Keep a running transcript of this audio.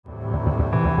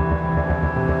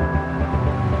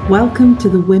Welcome to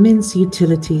the Women's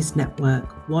Utilities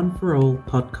Network One for All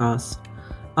podcast,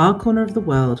 our corner of the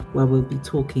world where we'll be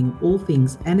talking all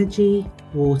things energy,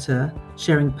 water,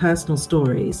 sharing personal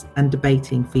stories and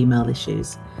debating female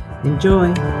issues.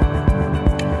 Enjoy.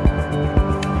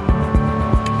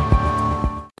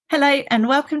 Hello and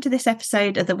welcome to this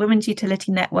episode of the Women's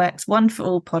Utility Network's One for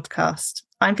All podcast.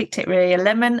 I'm Victoria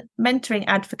Lemmon, mentoring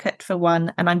advocate for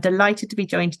One, and I'm delighted to be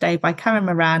joined today by Karen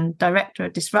Moran, Director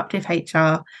of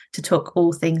DisruptivevHR, to talk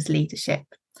all things leadership.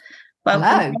 Welcome,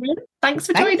 Hello. Karen. Thanks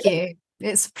for joining. Thank you.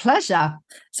 It's a pleasure.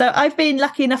 So I've been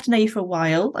lucky enough to know you for a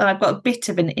while, and I've got a bit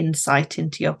of an insight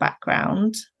into your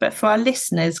background. But for our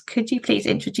listeners, could you please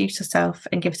introduce yourself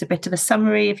and give us a bit of a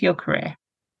summary of your career?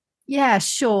 Yeah,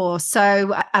 sure.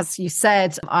 So as you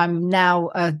said, I'm now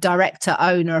a director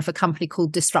owner of a company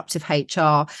called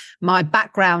DisruptivevHR. My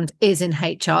background is in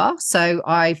HR. So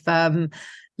I've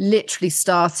literally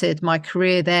started my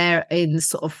career there in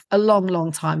sort of a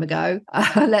long time ago.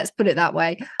 Let's put it that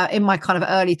way, in my kind of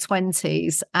early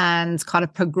 20s, and kind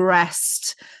of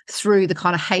progressed through the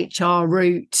kind of HR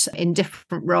route in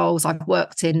different roles. I've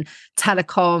worked in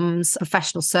telecoms,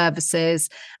 professional services,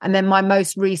 and then my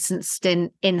most recent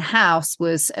stint in-house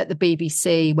was at the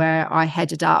BBC, where I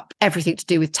headed up everything to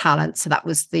do with talent. So that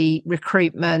was the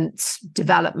recruitment,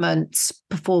 development,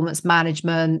 performance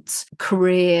management,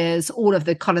 careers, all of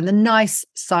the kind of the nice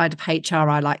side of HR,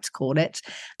 I like to call it.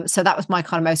 So that was my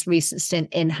kind of most recent stint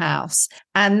in-house.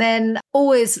 And then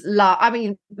always,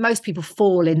 most people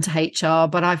fall into HR,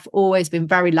 but I've always been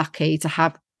very lucky to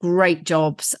have great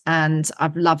jobs and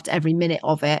I've loved every minute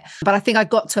of it. But I think I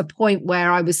got to a point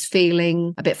where I was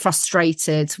feeling a bit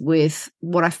frustrated with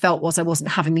what I felt was I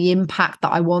wasn't having the impact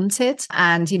that I wanted.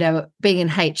 And, you know, being in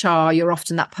HR, you're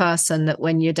often that person that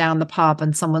when you're down the pub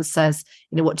and someone says,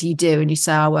 you know, what do you do? And you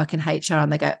say, I work in HR.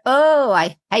 And they go, oh,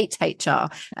 I hate HR.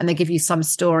 And they give you some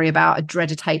story about a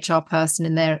dreaded HR person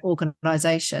in their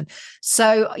organization.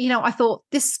 So, you know, I thought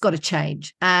this has got to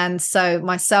change. And so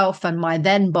myself and my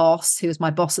then boss, who was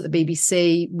my boss at the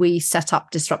BBC, we set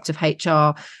up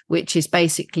DisruptivevHR, which is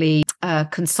basically a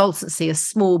consultancy, a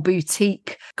small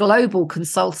boutique global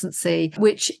consultancy,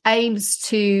 which aims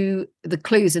to, the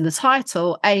clues in the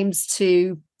title, aims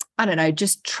to, I don't know,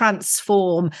 just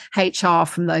transform HR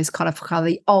from those kind of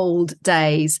the old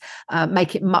days,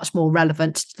 make it much more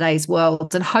relevant to today's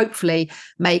world, and hopefully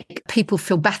make people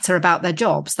feel better about their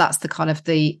jobs. That's the kind of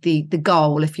the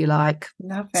goal, if you like.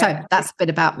 Love it. So that's a bit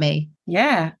about me.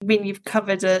 Yeah, I mean, you've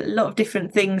covered a lot of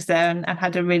different things there and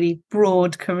had a really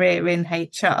broad career in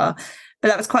HR. But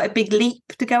that was quite a big leap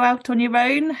to go out on your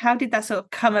own. How did that sort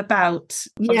of come about?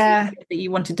 Yeah. That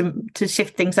you wanted to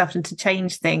shift things up and to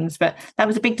change things, but that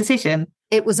was a big decision.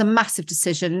 It was a massive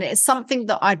decision. It's something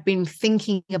that I'd been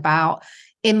thinking about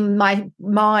in my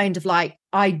mind of like,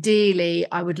 ideally,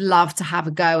 I would love to have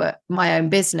a go at my own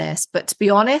business. But to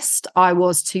be honest, I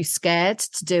was too scared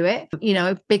to do it. You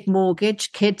know, big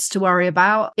mortgage, kids to worry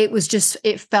about. It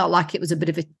felt like it was a bit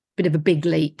of a big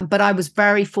leap. But I was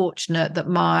very fortunate that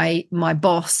my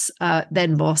boss,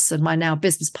 then boss, and my now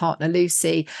business partner,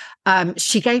 Lucy,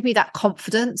 she gave me that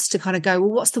confidence to kind of go,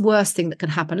 well, what's the worst thing that can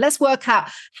happen? Let's work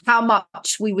out how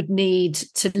much we would need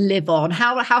to live on,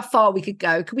 how far we could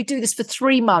go. Could we do this for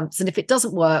 3 months? And if it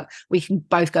doesn't work, we can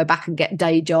both go back and get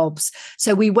day jobs.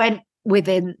 So we went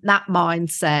within that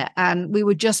mindset, and we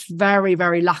were just very,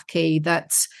 very lucky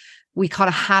that we kind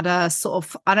of had a sort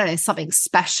of, I don't know, something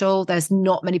special. There's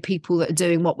not many people that are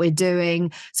doing what we're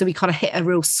doing. So we kind of hit a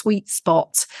real sweet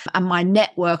spot. And my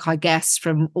network, I guess,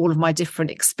 from all of my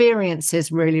different experiences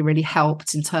really, really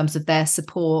helped in terms of their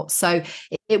support. So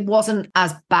it wasn't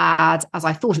as bad as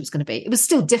I thought it was going to be. It was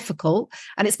still difficult,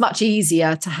 and it's much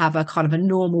easier to have a kind of a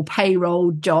normal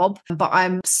payroll job. But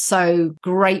I'm so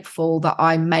grateful that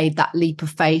I made that leap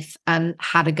of faith and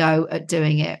had a go at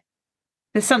doing it.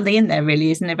 There's something in there really,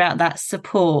 isn't it, about that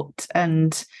support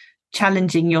and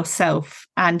challenging yourself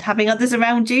and having others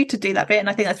around you to do that bit. And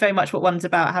I think that's very much what One's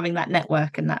about, having that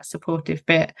network and that supportive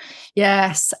bit.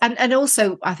 Yes. And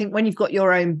also, I think when you've got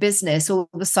your own business, all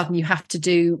of a sudden you have to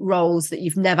do roles that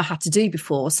you've never had to do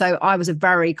before. So I was a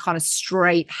very kind of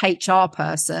straight HR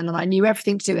person, and I knew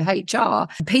everything to do with HR,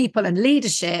 people and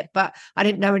leadership, but I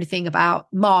didn't know anything about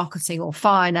marketing or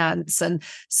finance. And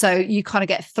so you kind of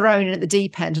get thrown in at the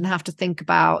deep end and have to think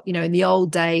about, you know, in the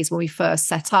old days when we first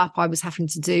set up, I was having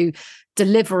to do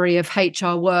delivery of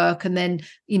HR work, and then,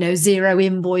 you know, zero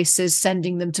invoices,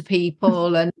 sending them to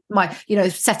people, and my, you know,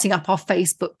 setting up our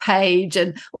Facebook page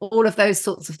and all of those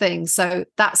sorts of things. So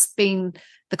that's been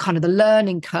the kind of the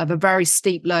learning curve, a very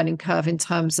steep learning curve in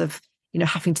terms of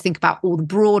having to think about all the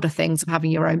broader things of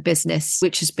having your own business,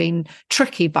 which has been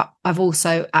tricky, but I've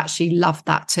also actually loved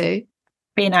that too.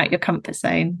 Being out your comfort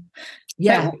zone.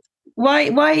 Yeah. So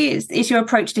why is your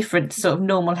approach different to sort of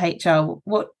normal HR?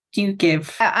 What do you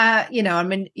give?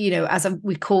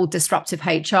 We call disruptive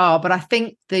HR, but I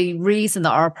think the reason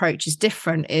that our approach is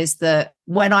different is that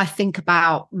when I think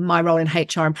about my role in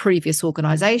HR in previous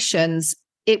organizations,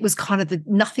 it was kind of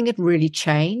nothing had really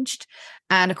changed.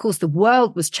 And of course, the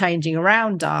world was changing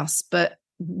around us. But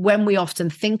when we often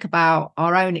think about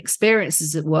our own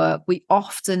experiences at work, we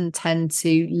often tend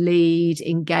to lead,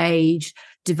 engage,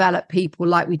 develop people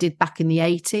like we did back in the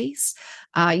 80s.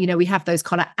 We have those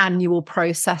kind of annual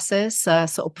processes,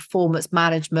 sort of performance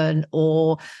management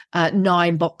or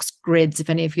 9-box grids,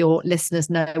 if any of your listeners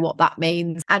know what that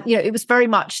means. And, it was very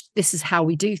much, this is how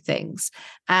we do things.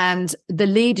 And the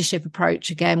leadership approach,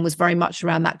 again, was very much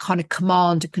around that kind of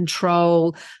command and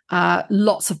control,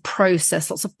 lots of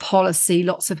process, lots of policy,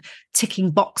 lots of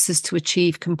ticking boxes to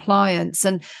achieve compliance.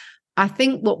 And I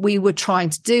think what we were trying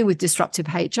to do with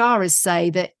Disruptive HR is say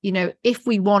that, if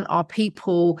we want our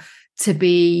people to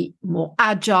be more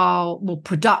agile, more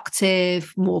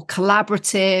productive, more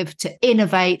collaborative, to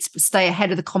innovate, stay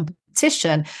ahead of the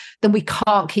competition, then we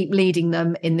can't keep leading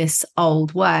them in this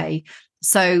old way.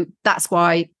 So that's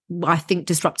why I think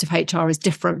Disruptive HR is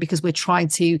different, because we're trying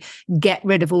to get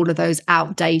rid of all of those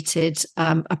outdated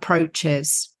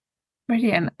approaches.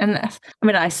 Brilliant. And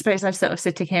I suppose I'm sort of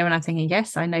sitting here and I'm thinking,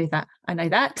 yes, I know that, I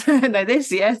know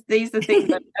this, yes, these are things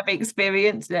that I've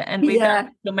experienced. And we've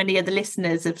done so many of the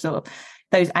listeners of sort of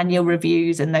those annual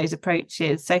reviews and those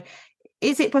approaches. So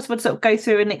is it possible to sort of go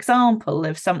through an example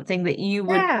of something that you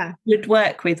would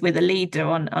work with a leader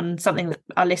on something that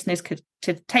our listeners could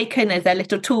take in as their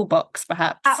little toolbox,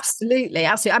 perhaps? Absolutely.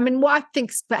 What I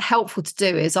think is helpful to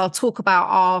do is I'll talk about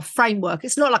our framework.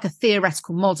 It's not like a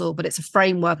theoretical model, but it's a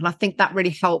framework. And I think that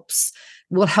really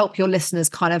will help your listeners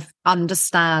kind of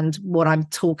understand what I'm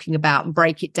talking about and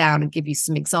break it down and give you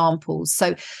some examples.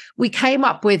 So we came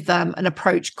up with an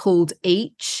approach called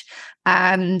EACH,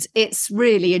 and it's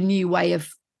really a new way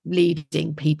of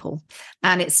leading people.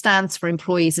 And it stands for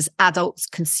employees as adults,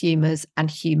 consumers, and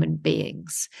human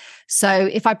beings. So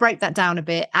if I break that down a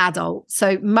bit, adult.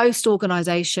 So most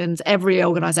organizations, every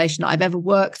organization that I've ever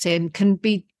worked in, can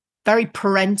be very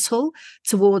parental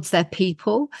towards their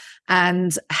people,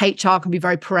 and HR can be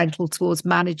very parental towards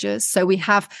managers. So we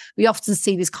often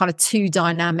see this kind of two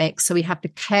dynamics. So we have the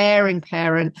caring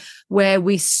parent, where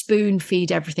we spoon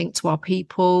feed everything to our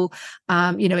people.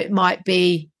 It might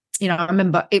be, I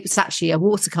remember it was actually a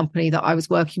water company that I was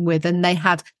working with, and they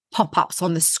had pop-ups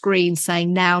on the screen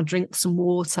saying, now drink some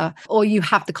water. Or you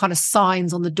have the kind of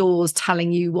signs on the doors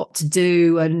telling you what to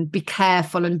do and be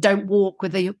careful and don't walk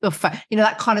with your phone.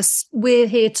 That kind of, we're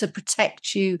here to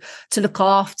protect you, to look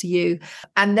after you.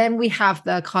 And then we have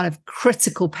the kind of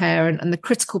critical parent, and the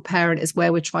critical parent is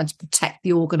where we're trying to protect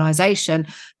the organization,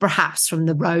 perhaps from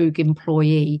the rogue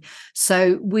employee.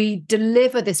 So we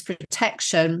deliver this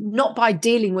protection, not by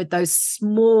dealing with those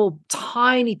small,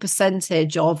 tiny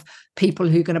percentage of people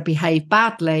who are going to behave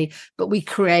badly, but we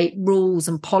create rules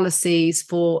and policies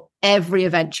for every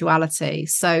eventuality.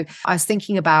 So I was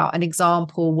thinking about an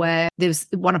example where there was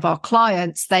one of our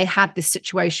clients, they had this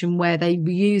situation where they were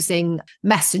using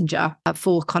Messenger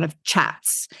for kind of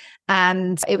chats.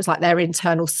 And it was like their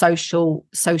internal social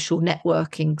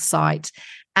networking site.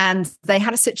 And they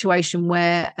had a situation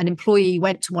where an employee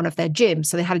went to one of their gyms.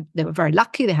 So they were very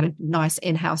lucky. They had a nice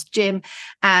in-house gym,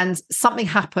 and something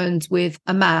happened with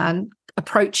a man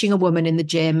approaching a woman in the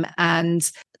gym and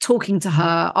talking to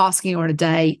her, asking her on a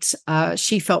date.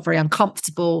 She felt very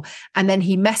uncomfortable. And then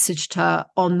he messaged her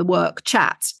on the work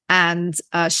chat, and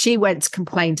she went to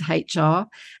complain to HR.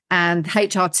 And the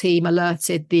HR team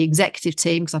alerted the executive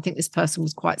team, because I think this person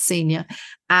was quite senior.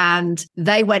 And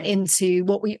they went into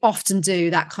what we often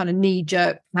do, that kind of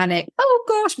knee-jerk panic. Oh,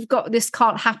 gosh, we've got this,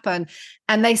 can't happen.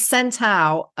 And they sent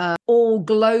out all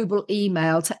global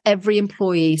email to every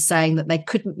employee saying that they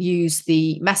couldn't use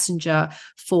the messenger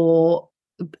for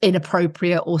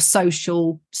inappropriate or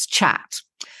social chat.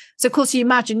 So, of course, you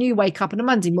imagine you wake up on a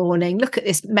Monday morning, look at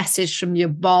this message from your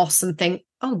boss and think,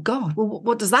 oh, God, well,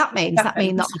 what does that mean? Does that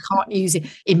mean that I can't use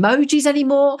emojis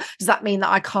anymore? Does that mean that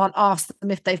I can't ask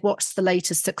them if they've watched the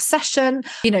latest Succession?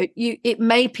 It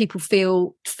made people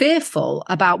feel fearful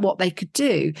about what they could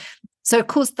do. So, of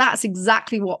course, that's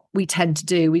exactly what we tend to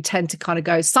do. We tend to kind of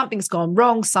go, something's gone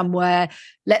wrong somewhere.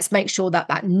 Let's make sure that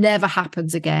that never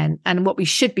happens again. And what we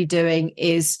should be doing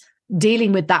is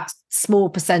dealing with that small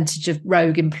percentage of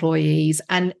rogue employees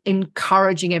and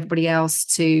encouraging everybody else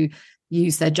to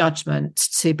use their judgment,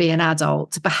 to be an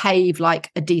adult, to behave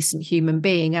like a decent human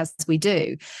being as we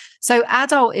do. So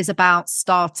adult is about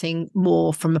starting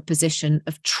more from a position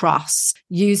of trust,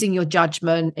 using your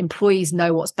judgment. Employees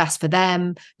know what's best for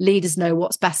them. Leaders know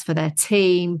what's best for their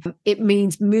team. It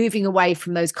means moving away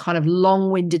from those kind of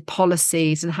long-winded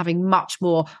policies and having much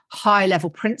more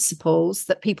high-level principles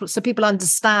that people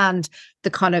understand the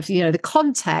kind of, the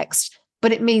context,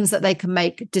 but it means that they can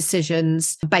make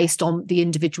decisions based on the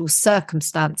individual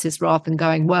circumstances rather than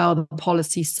going, well, the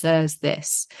policy says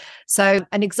this. So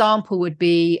an example would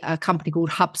be a company called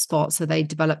HubSpot. So they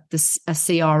developed a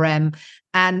CRM.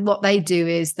 And what they do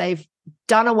is they've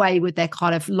done away with their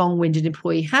kind of long-winded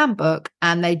employee handbook.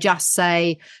 And they just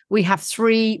say, we have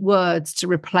 3 words to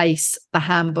replace the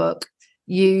handbook.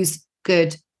 Use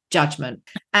good judgment.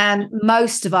 And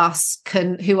most of us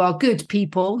who are good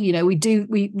people,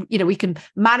 we can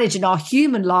manage in our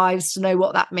human lives to know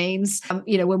what that means.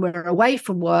 When we're away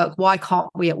from work, why can't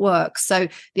we at work? So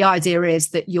the idea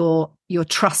is that you're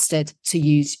trusted to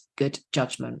use good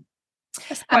judgment.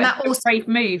 And that also a brave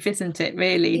move, isn't it,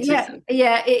 really? Yeah,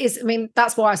 it is. I mean,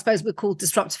 that's why I suppose we're called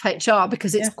Disruptive HR,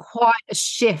 because it's quite a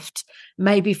shift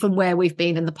maybe from where we've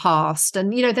been in the past.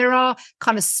 And, there are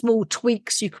kind of small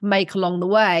tweaks you can make along the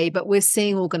way, but we're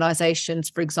seeing organizations,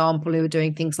 for example, who are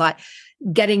doing things like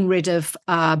getting rid of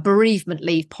bereavement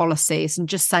leave policies and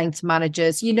just saying to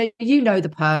managers,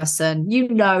 the person,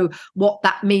 what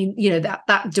that means,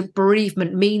 that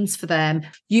bereavement means for them.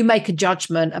 You make a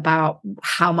judgment about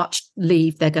how much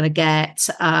leave they're going to get,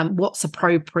 what's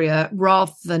appropriate,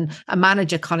 rather than a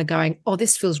manager kind of going, oh,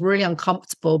 this feels really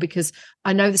uncomfortable because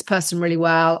I know this person really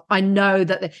well. I know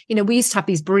that, we used to have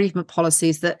these bereavement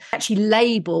policies that actually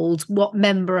labeled what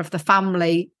member of the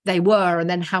family they were and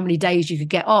then how many days you could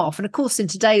get off. And of course, in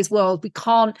today's world, we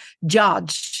can't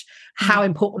judge how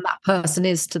important that person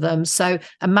is to them. So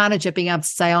a manager being able to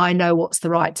say, I know what's the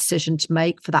right decision to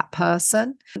make for that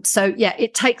person. So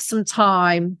it takes some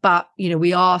time, but,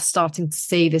 we are starting to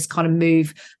see this kind of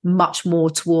move much more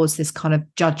towards this kind of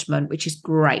judgment, which is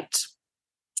great.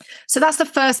 So that's the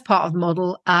first part of the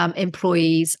model,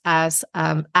 employees as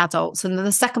adults. And then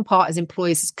the second part is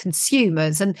employees as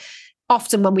consumers. And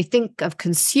often when we think of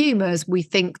consumers, we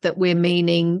think that we're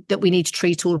meaning that we need to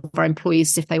treat all of our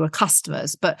employees as if they were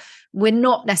customers. But we're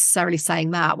not necessarily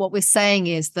saying that. What we're saying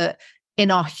is that in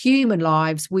our human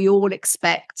lives, we all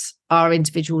expect our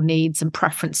individual needs and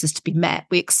preferences to be met.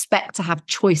 We expect to have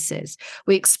choices.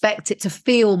 We expect it to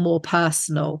feel more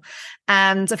personal.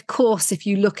 And of course, if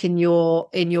you look in your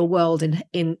world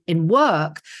in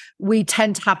work, we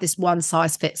tend to have this one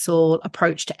size fits all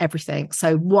approach to everything.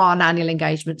 So one annual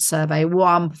engagement survey,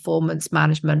 one performance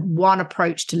management, one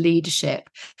approach to leadership.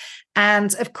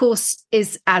 And of course,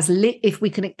 if we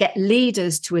can get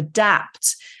leaders to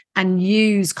adapt and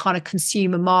use kind of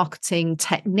consumer marketing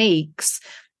techniques,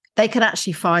 they can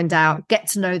actually get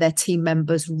to know their team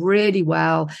members really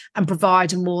well and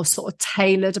provide a more sort of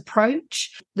tailored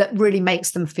approach that really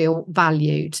makes them feel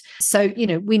valued. So,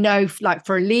 we know, like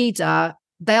for a leader,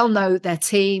 they'll know their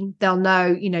team. They'll know,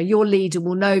 your leader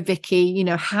will know, Vicky,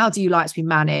 how do you like to be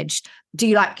managed? Do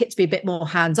you like it to be a bit more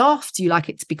hands off? Do you like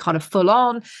it to be kind of full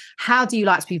on? How do you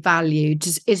like to be valued?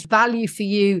 Is value for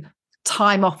you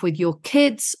time off with your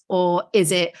kids, or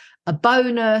is it a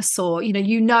bonus, or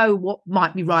what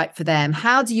might be right for them?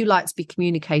 How do you like to be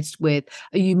communicated with?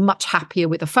 Are you much happier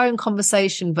with a phone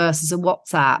conversation versus a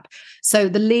WhatsApp? So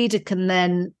the leader can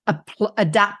then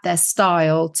adapt their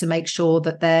style to make sure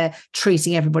that they're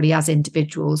treating everybody as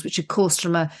individuals, which of course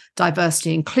from a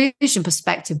diversity and inclusion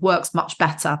perspective works much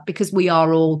better because we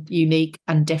are all unique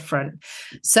and different.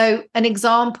 So an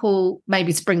example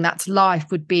maybe to bring that to life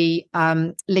would be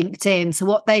LinkedIn. So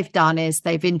what they've done is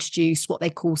they've introduced what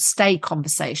they call stay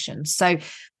conversations. So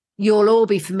you'll all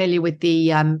be familiar with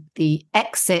the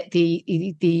exit,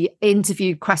 the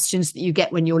interview questions that you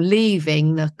get when you're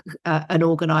leaving an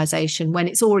organization when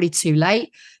it's already too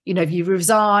late. If you've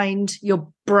resigned,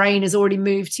 your brain has already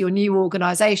moved to your new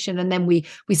organization, and then we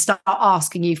start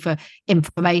asking you for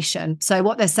information. So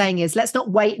what they're saying is, let's not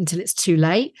wait until it's too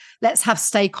late. Let's have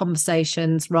stay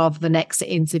conversations rather than exit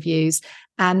interviews.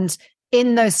 And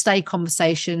in those stay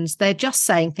conversations, they're just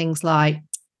saying things like,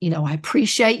 I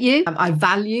appreciate you. I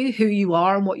value who you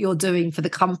are and what you're doing for the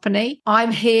company.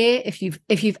 I'm here if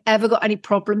you've ever got any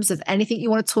problems of anything you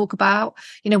want to talk about.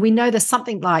 We know there's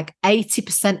something like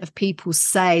 80% of people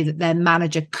say that their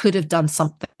manager could have done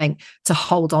something to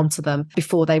hold on to them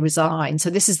before they resign.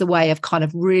 So this is the way of kind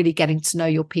of really getting to know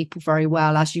your people very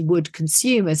well as you would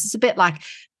consumers. It's a bit like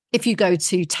if you go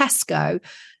to Tesco,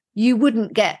 you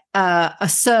wouldn't get a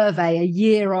survey a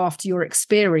year after your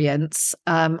experience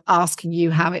asking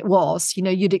you how it was.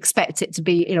 You'd expect it to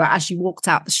be, as you walked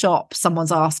out the shop,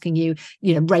 someone's asking you,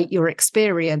 rate your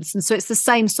experience. And so it's the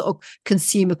same sort of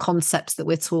consumer concepts that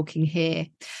we're talking here.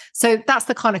 So that's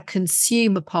the kind of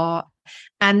consumer part.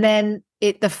 And then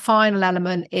the final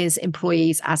element is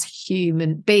employees as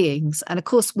human beings. And of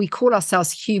course, we call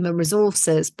ourselves human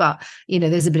resources, but,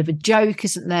 there's a bit of a joke,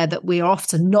 isn't there, that we are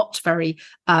often not very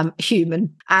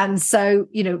human. And so,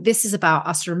 this is about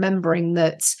us remembering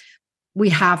that we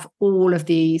have all of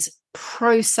these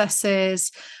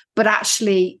processes, but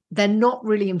actually they're not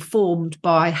really informed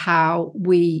by how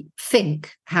we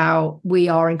think, how we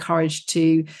are encouraged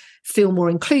to feel more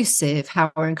inclusive,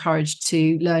 how we're encouraged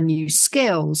to learn new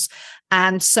skills.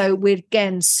 And so we're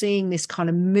again seeing this kind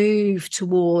of move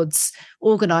towards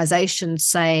organizations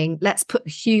saying, let's put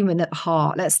human at the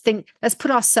heart. Let's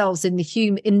put ourselves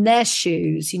in their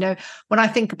shoes. When I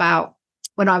think about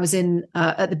when I was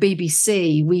at the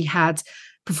BBC, we had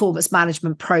performance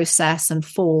management process and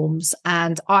forms,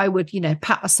 and I would,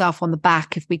 pat myself on the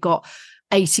back if we got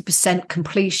 80%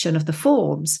 completion of the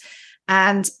forms.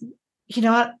 And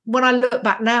when I look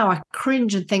back now, I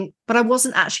cringe and think, but I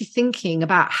wasn't actually thinking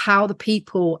about how the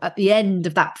people at the end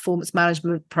of that performance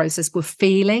management process were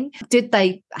feeling. Did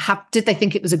they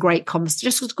think it was a great conversation?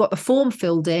 Just got the form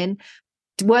filled in.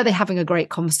 Were they having a great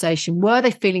conversation? Were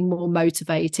they feeling more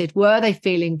motivated? Were they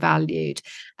feeling valued?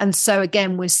 And so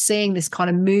again, we're seeing this kind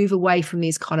of move away from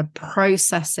these kind of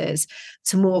processes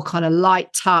to more kind of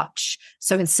light touch.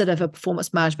 So instead of a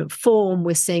performance management form,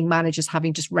 we're seeing managers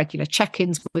having just regular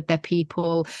check-ins with their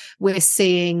people. We're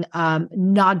seeing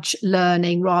nudge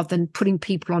learning rather than putting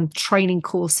people on training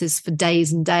courses for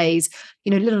days and days.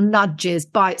 Little nudges,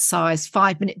 bite-sized,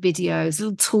 5-minute videos,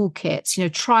 little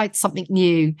toolkits, try something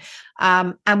new.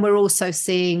 And we're also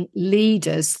seeing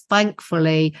leaders,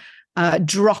 thankfully,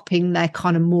 dropping their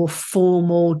kind of more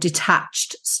formal,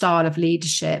 detached style of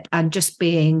leadership and just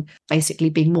basically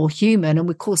being more human. And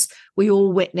of course, we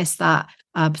all witnessed that,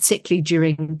 particularly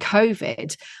during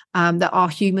COVID, that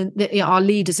our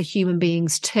leaders are human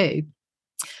beings too.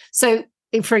 So,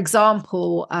 for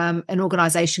example, an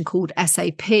organization called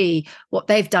SAP, what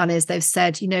they've done is they've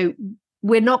said,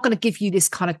 we're not going to give you this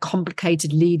kind of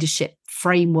complicated leadership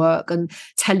framework and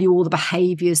tell you all the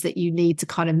behaviors that you need to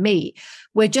kind of meet.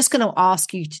 We're just going to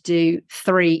ask you to do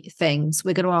 3 things.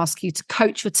 We're going to ask you to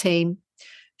coach your team,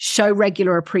 show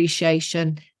regular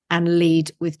appreciation, and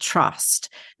lead with trust.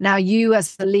 Now, you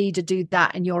as a leader do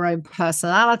that in your own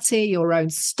personality, your own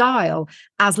style.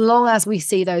 As long as we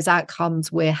see those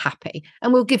outcomes, we're happy.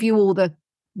 And we'll give you all the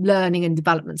learning and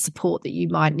development support that you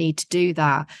might need to do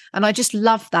that. And I just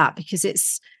love that because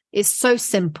it's so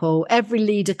simple. Every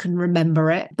leader can remember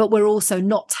it, but we're also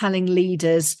not telling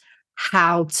leaders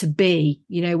how to be.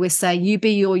 We're saying you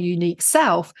be your unique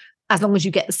self. As long as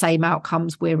you get the same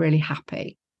outcomes, we're really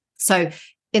happy. So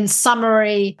in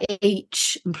summary,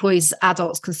 each employees,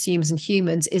 adults, consumers, and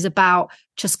humans is about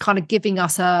just kind of giving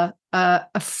us a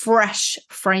fresh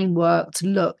framework to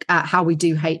look at how we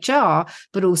do HR,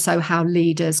 but also how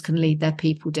leaders can lead their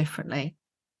people differently.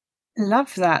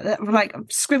 Love that. Like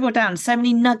scribble down so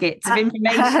many nuggets of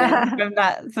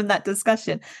information from that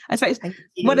discussion. I suppose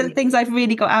one of the things I've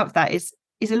really got out of that is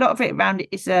a lot of it around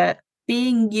is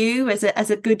being you as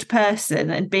a good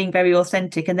person and being very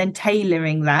authentic, and then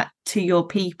tailoring that to your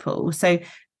people. So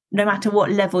no matter what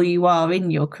level you are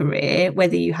in your career,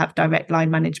 whether you have direct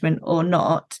line management or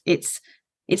not, it's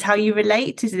how you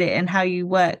relate, isn't it? And how you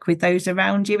work with those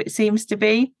around you, it seems to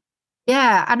be.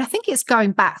 Yeah. And I think it's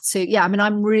going back to,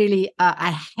 I'm really,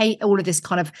 I hate all of this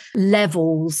kind of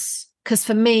levels, because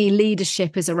for me,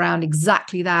 leadership is around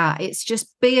exactly that. It's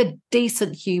just be a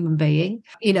decent human being,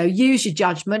 use your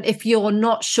judgment. If you're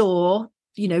not sure,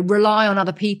 rely on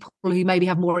other people who maybe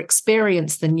have more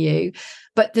experience than you.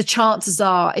 But the chances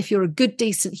are, if you're a good,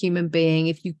 decent human being,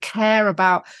 if you care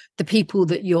about the people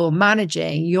that you're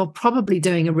managing, you're probably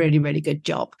doing a really, really good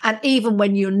job. And even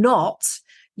when you're not,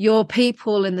 your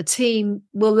people in the team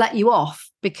will let you off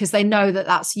because they know that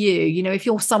that's you. If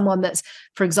you're someone that's,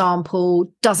 for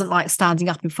example, doesn't like standing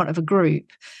up in front of a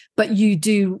group, but you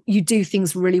do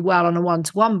things really well on a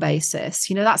one-to-one basis,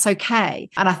 that's okay.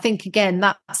 And I think, again,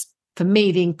 that's, for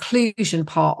me, the inclusion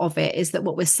part of it is that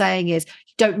what we're saying is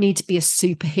you don't need to be a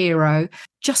superhero,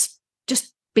 just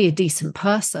be a decent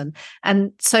person.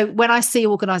 And so when I see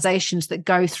organizations that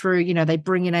go through, they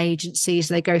bring in agencies,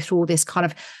 they go through all this kind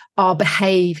of our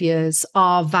behaviors,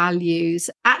 our values.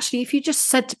 Actually, if you just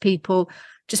said to people,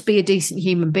 just be a decent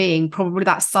human being, probably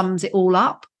that sums it all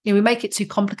up. We make it too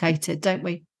complicated, don't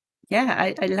we?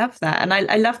 Yeah, I love that. And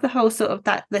I love the whole sort of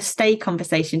the stay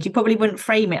conversations. You probably wouldn't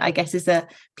frame it, I guess, as a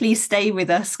please stay with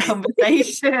us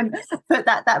conversation, but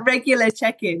that regular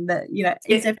check-in that,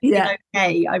 is everything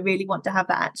okay? I really want to have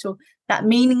that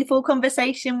meaningful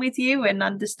conversation with you and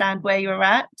understand where you're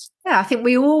at. Yeah, I think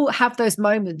we all have those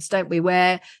moments, don't we,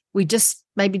 where we just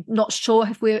maybe not sure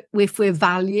if we're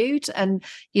valued. And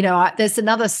there's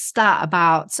another stat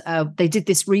about they did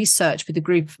this research with a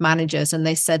group of managers, and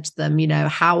they said to them,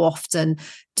 how often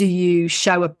do you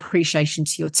show appreciation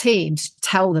to your team, to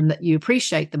tell them that you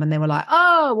appreciate them? And they were like,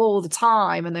 oh, all the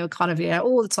time. And they were kind of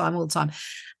all the time.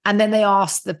 And then they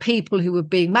asked the people who were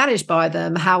being managed by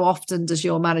them, how often does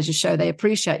your manager show they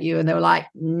appreciate you? And they were like,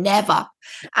 never.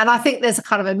 And I think there's a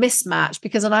kind of a mismatch,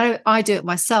 because I do it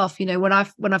myself. When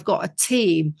I've got a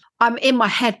team, I'm in my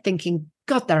head thinking,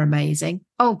 God, they're amazing.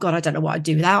 Oh God, I don't know what I'd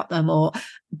do without them.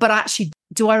 But actually,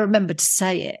 do I remember to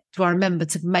say it? Do I remember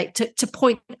to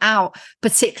point out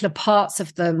particular parts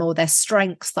of them or their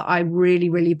strengths that I really,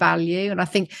 really value? And I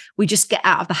think we just get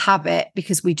out of the habit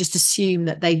because we just assume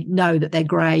that they know that they're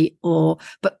great,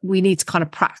 but we need to kind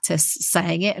of practice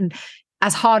saying it. And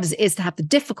as hard as it is to have the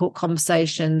difficult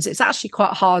conversations, it's actually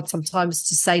quite hard sometimes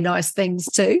to say nice things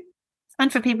too.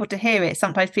 And for people to hear it,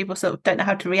 sometimes people sort of don't know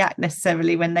how to react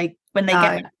necessarily when they get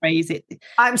that phrase.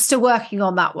 I'm still working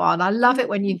on that one. I love it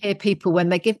when you hear people,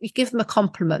 when you give them a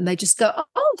compliment and they just go,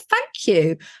 oh, thank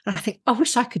you. And I think, I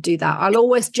wish I could do that. I'll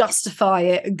always justify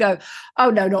it and go,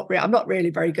 oh no, not really. I'm not really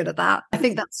very good at that. I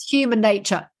think that's human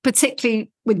nature,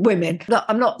 particularly with women.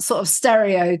 I'm not sort of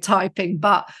stereotyping,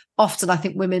 but often I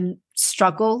think women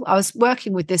struggle. I was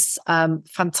working with this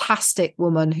fantastic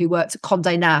woman who worked at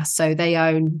Condé Nast, so they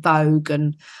own Vogue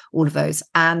and all of those,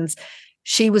 and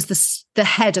she was the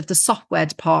head of the software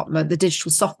department, the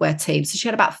digital software team. So she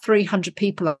had about 300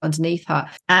 people underneath her.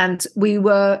 And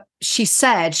she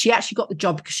said she actually got the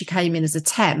job because she came in as a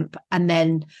temp and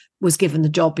then was given the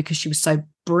job because she was so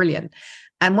brilliant.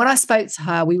 And when I spoke to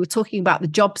her, we were talking about the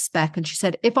job spec, and she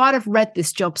said, if I'd have read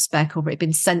this job spec or it had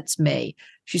been sent to me,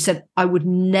 she said, I would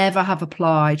never have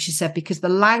applied. She said, because the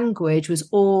language was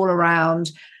all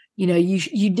around, you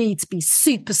need to be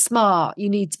super smart. You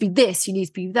need to be this, you need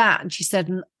to be that. And she said,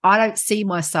 I don't see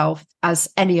myself as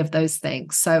any of those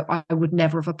things. So I would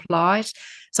never have applied.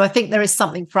 So I think there is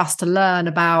something for us to learn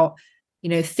about,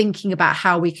 thinking about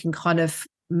how we can kind of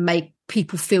make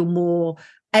people feel more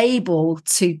able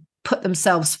to put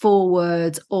themselves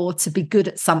forward or to be good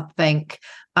at something,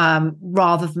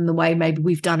 rather than the way maybe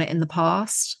we've done it in the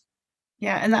past.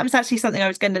 Yeah, and that was actually something I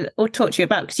was going to talk to you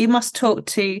about, because you must talk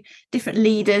to different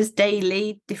leaders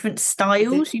daily, different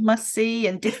styles you must see,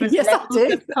 and different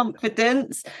levels of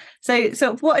confidence.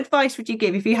 So what advice would you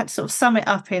give if you had to sort of sum it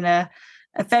up in a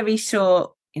very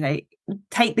short,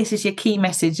 take this as your key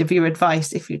message of your advice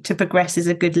to progress as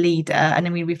a good leader? And I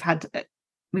mean, we've discussed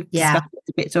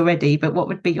the bits already, but what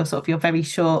would be your very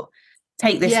short,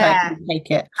 take this home and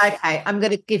take it? Okay, I'm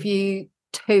going to give you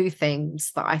two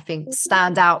things that I think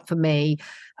stand out for me,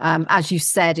 as you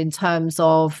said, in terms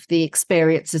of the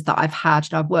experiences that I've had.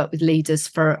 And I've worked with leaders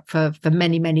for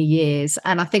many, many years.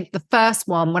 And I think the first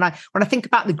one, when I think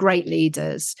about the great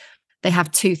leaders, they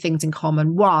have two things in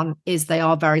common. One is they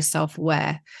are very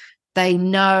self-aware. They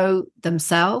know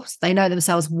themselves. They know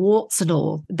themselves warts and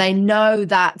all. They know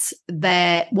that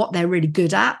what they're really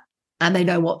good at, and they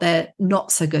know what they're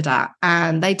not so good at.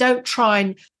 And they don't try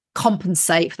and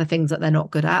compensate for the things that they're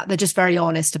not good at. They're just very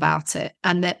honest about it.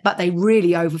 But they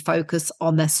really over-focus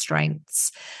on their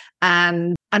strengths.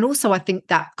 And also I think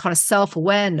that kind of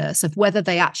self-awareness of whether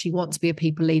they actually want to be a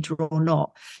people leader or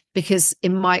not. Because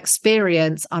in my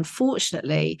experience,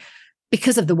 unfortunately,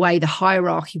 because of the way the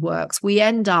hierarchy works, we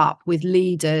end up with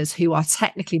leaders who are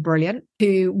technically brilliant,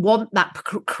 who want that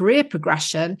career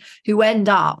progression, who end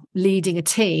up leading a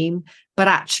team, but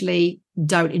actually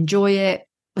don't enjoy it,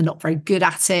 are not very good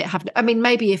at it.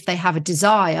 Maybe if they have a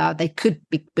desire, they could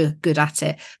be good at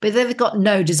it. But if they've got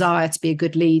no desire to be a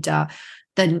good leader,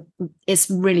 then it's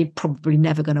really probably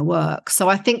never going to work. So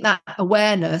I think that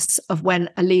awareness of when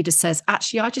a leader says,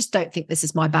 actually, I just don't think this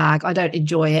is my bag. I don't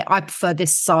enjoy it. I prefer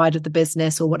this side of the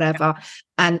business or whatever.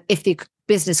 And if the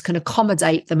business can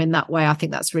accommodate them in that way, I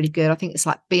think that's really good. I think it's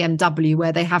like BMW,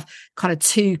 where they have kind of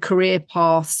two career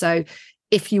paths. So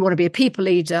if you want to be a people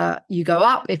leader, you go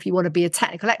up. If you want to be a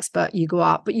technical expert, you go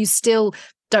up. But you still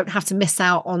don't have to miss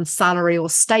out on salary or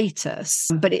status.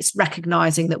 But it's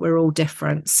recognizing that we're all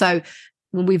different. So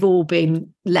when we've all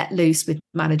been let loose with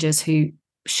managers who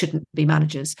shouldn't be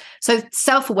managers. So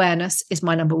self-awareness is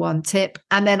my number one tip.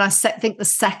 And then I think the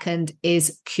second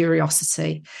is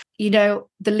curiosity. The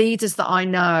leaders that I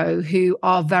know who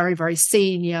are very, very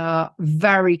senior,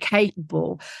 very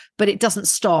capable, but it doesn't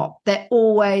stop. They're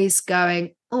always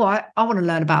going, oh, I want to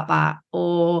learn about that.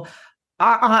 Or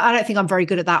I don't think I'm very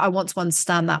good at that. I want to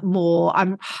understand that more.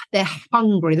 They're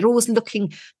hungry. They're always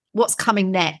looking what's coming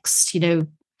next.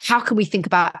 How can we think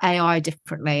about AI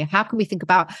differently? How can we think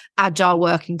about agile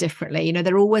working differently?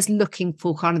 They're always looking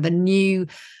for kind of the new,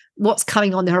 what's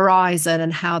coming on the horizon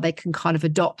and how they can kind of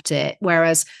adopt it.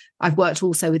 Whereas I've worked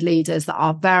also with leaders that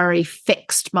are very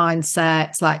fixed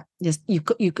mindsets, like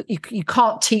you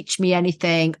can't teach me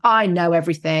anything. I know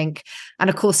everything. And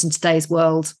of course, in today's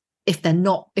world, if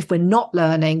we're not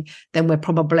learning, then we're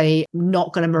probably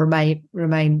not going to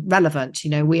remain relevant.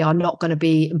 We are not going to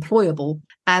be employable.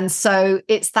 And so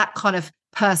it's that kind of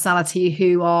personality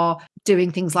who are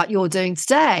doing things like you're doing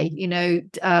today,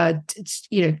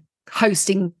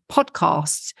 hosting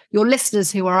podcasts, your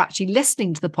listeners who are actually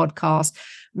listening to the podcast,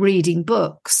 reading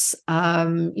books,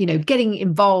 getting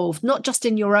involved, not just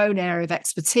in your own area of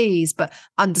expertise, but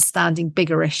understanding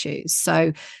bigger issues.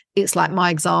 So it's like my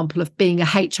example of being a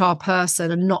HR person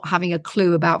and not having a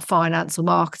clue about finance or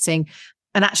marketing,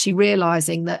 and actually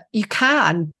realizing that you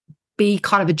can be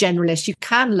kind of a generalist. You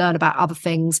can learn about other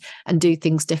things and do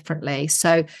things differently.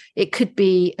 So it could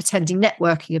be attending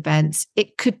networking events.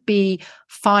 It could be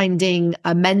finding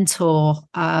a mentor,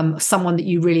 someone that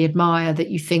you really admire that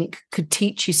you think could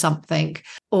teach you something,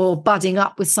 or budding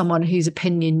up with someone whose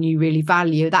opinion you really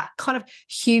value. That kind of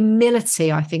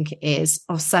humility, I think it is,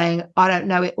 of saying, I don't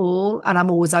know it all and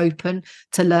I'm always open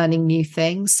to learning new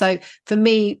things. So for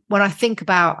me, when I think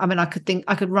about,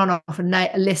 I could run off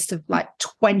a list of like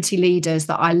 20 leaders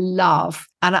that I love.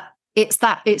 And it's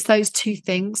those two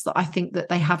things that I think that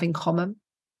they have in common.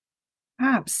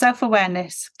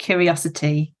 Self-awareness,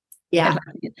 curiosity. Yeah.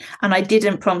 And I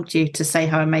didn't prompt you to say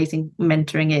how amazing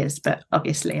mentoring is, but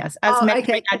obviously as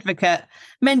mentoring advocate,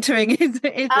 mentoring is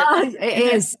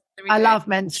it is. I love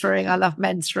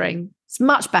mentoring. It's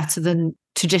much better than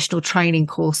traditional training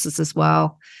courses as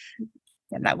well.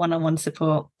 And that one-on-one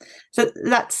support. So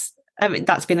that's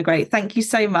been great. Thank you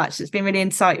so much. It's been really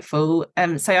insightful.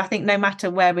 So I think no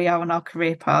matter where we are on our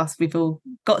career path, we've all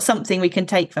got something we can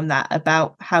take from that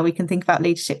about how we can think about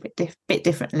leadership a bit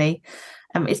differently.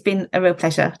 It's been a real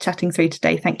pleasure chatting through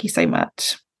today. Thank you so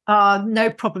much. No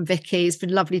problem, Vicky. It's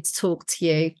been lovely to talk to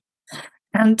you.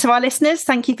 And to our listeners,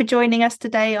 thank you for joining us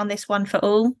today on this One for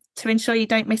All. To ensure you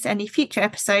don't miss any future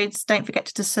episodes, don't forget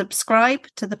to subscribe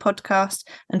to the podcast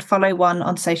and follow One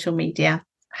on social media.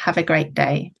 Have a great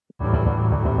day.